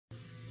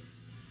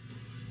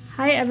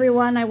Hi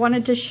everyone, I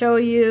wanted to show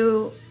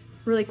you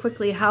really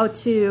quickly how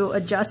to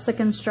adjust the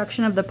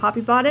construction of the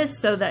poppy bodice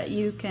so that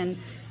you can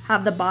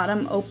have the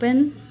bottom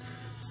open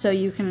so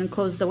you can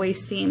close the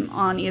waist seam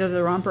on either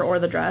the romper or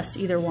the dress,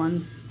 either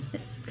one.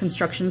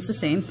 Construction's the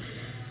same.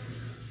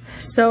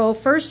 So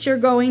first you're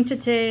going to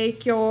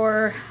take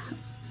your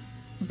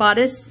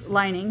bodice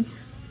lining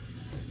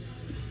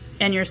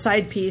and your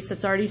side piece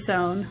that's already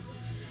sewn,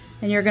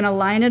 and you're going to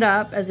line it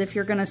up as if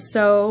you're going to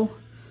sew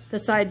the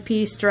side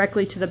piece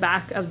directly to the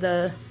back of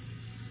the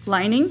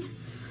lining.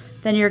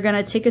 Then you're going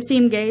to take a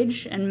seam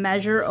gauge and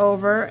measure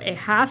over a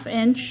 1/2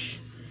 inch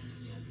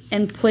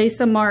and place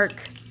a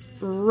mark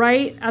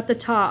right at the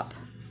top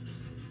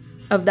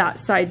of that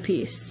side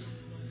piece.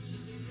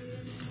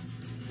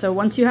 So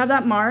once you have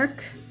that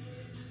mark,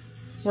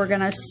 we're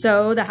going to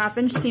sew the 1/2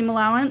 inch seam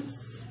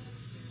allowance.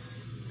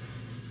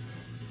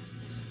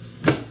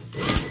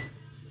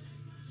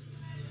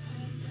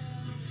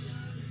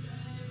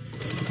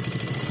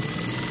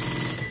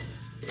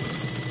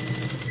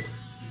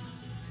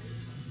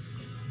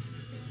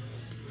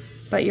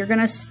 But you're going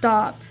to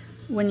stop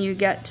when you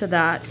get to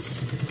that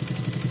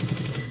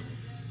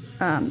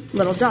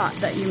little dot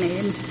that you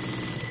made.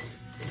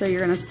 So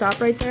you're going to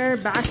stop right there,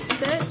 back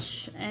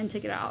stitch, and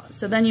take it out.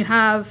 So then you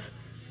have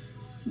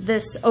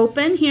this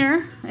open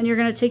here, and you're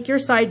going to take your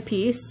side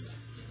piece,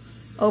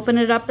 open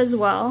it up as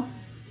well,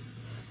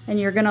 and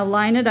you're going to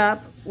line it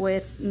up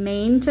with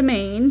main to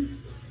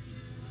main.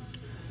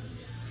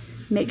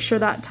 Make sure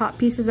that top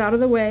piece is out of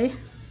the way.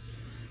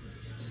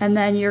 And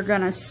then you're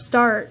going to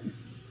start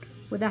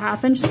with a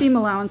 1/2 inch seam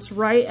allowance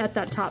right at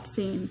that top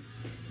seam.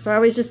 So I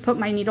always just put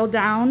my needle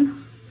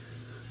down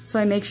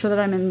so I make sure that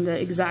I'm in the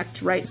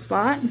exact right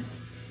spot.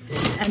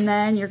 And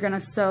then you're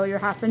gonna sew your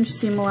 1/2 inch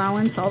seam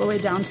allowance all the way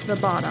down to the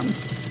bottom.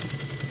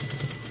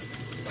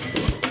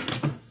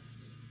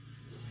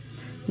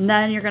 And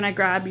then you're gonna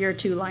grab your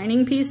 2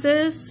 lining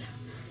pieces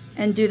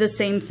and do the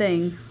same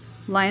thing.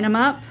 Line them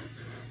up,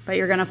 but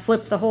you're gonna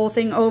flip the whole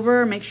thing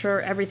over, make sure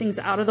everything's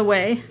out of the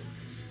way.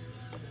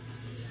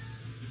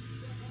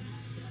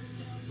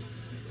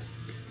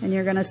 And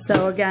you're gonna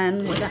sew again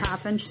with a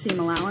 1/2 inch seam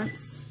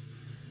allowance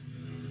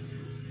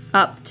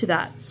up to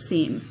that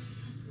seam.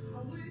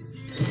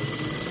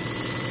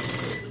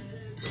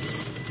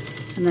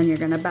 And then you're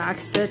gonna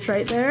back stitch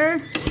right there,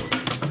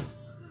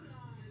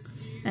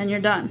 and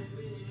you're done.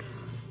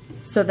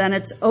 So then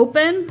it's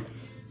open,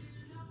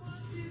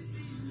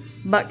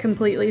 but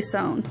completely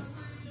sewn.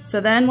 So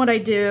then what I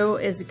do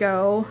is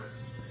go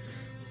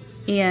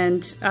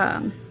and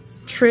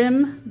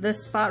trim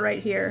this spot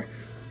right here.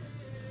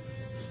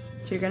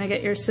 So you're gonna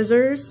get your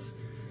scissors,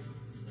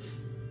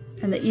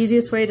 and the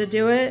easiest way to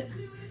do it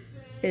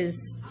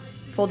is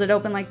fold it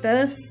open like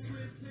this.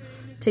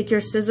 Take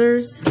your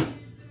scissors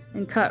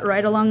and cut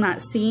right along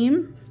that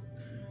seam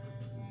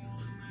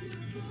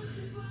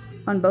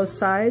on both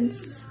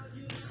sides.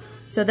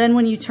 So then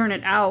when you turn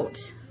it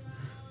out,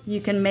 you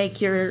can make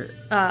your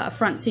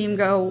front seam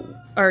go,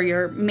 or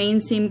your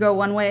main seam go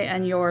one way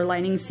and your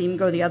lining seam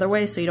go the other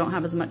way, so you don't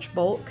have as much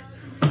bulk.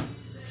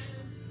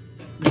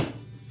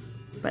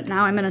 But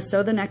now I'm going to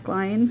sew the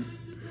neckline.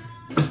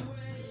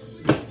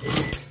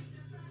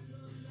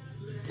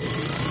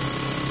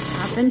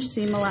 Half inch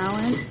seam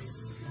allowance.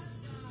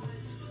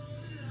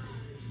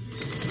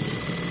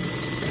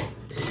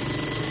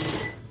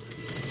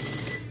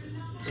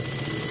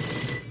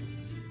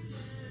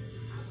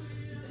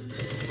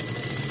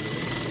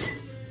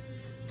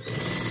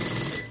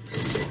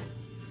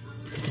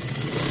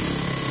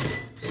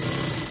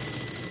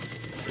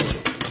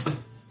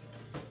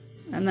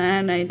 And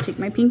then I take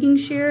my pinking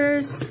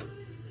shears,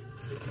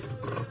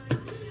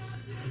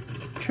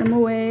 trim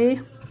away.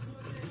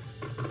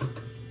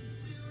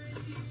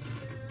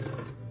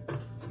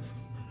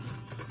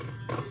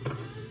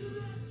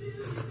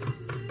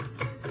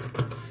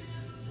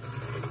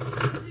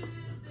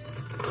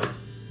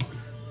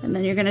 And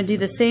then you're going to do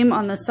the same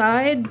on the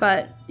side,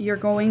 but you're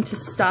going to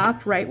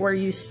stop right where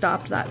you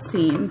stopped that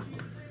seam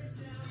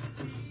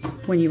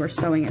when you were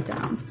sewing it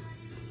down.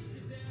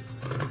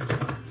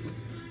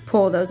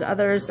 Pull those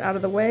others out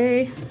of the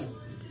way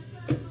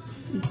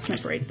and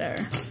snip right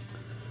there.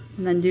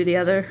 And then do the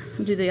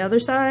other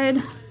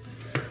side.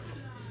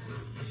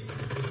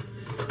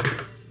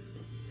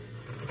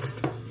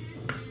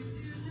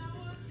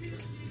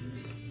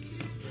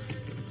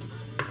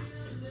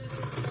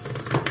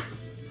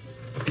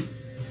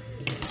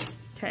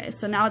 Okay,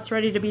 so now it's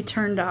ready to be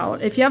turned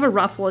out. If you have a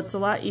ruffle, it's a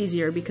lot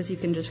easier because you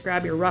can just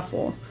grab your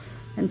ruffle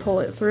and pull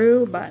it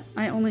through, but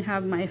I only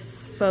have my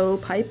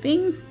faux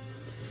piping.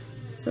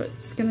 So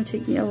it's going to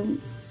take me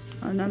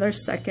another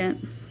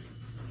second.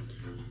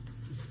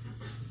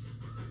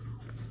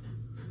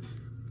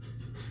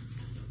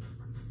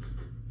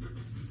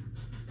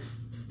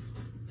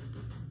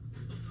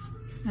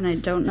 And I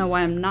don't know why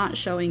I'm not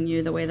showing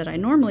you the way that I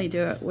normally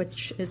do it,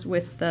 which is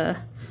with the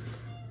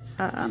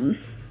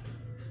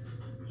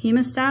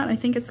hemostat, I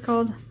think it's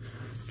called.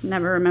 I can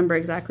never remember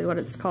exactly what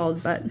it's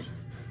called, but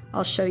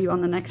I'll show you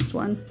on the next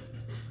one.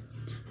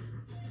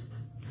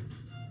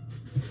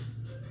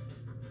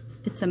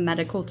 It's a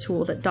medical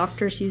tool that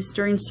doctors use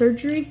during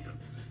surgery.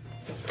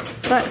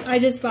 But I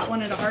just bought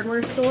one at a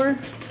hardware store.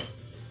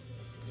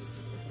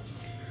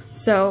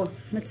 So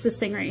it's this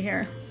thing right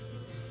here.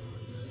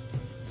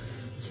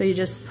 So you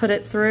just put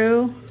it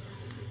through,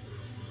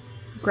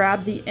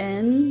 grab the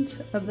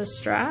end of the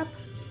strap,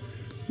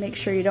 make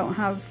sure you don't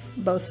have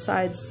both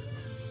sides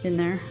in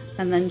there,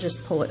 and then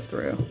just pull it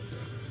through.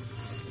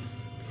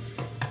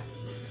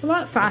 It's a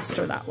lot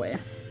faster that way.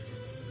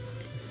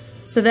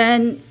 So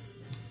then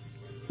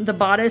the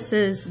bodice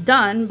is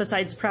done,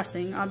 besides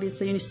pressing.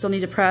 Obviously you still need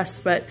to press,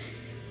 but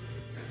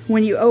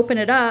when you open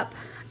it up,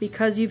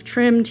 because you've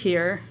trimmed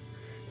here,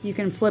 you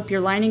can flip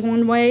your lining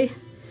one way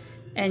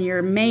and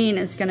your main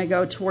is going to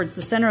go towards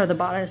the center of the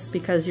bodice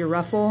because your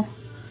ruffle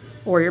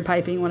or your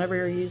piping, whatever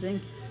you're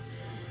using.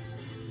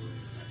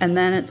 And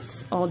then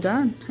it's all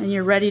done and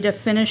you're ready to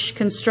finish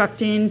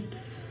constructing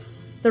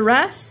the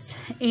rest.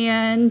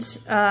 And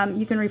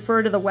you can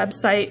refer to the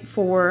website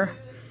for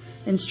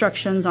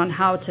instructions on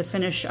how to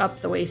finish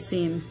up the waist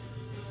seam.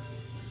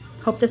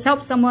 Hope this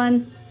helps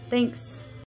someone. Thanks.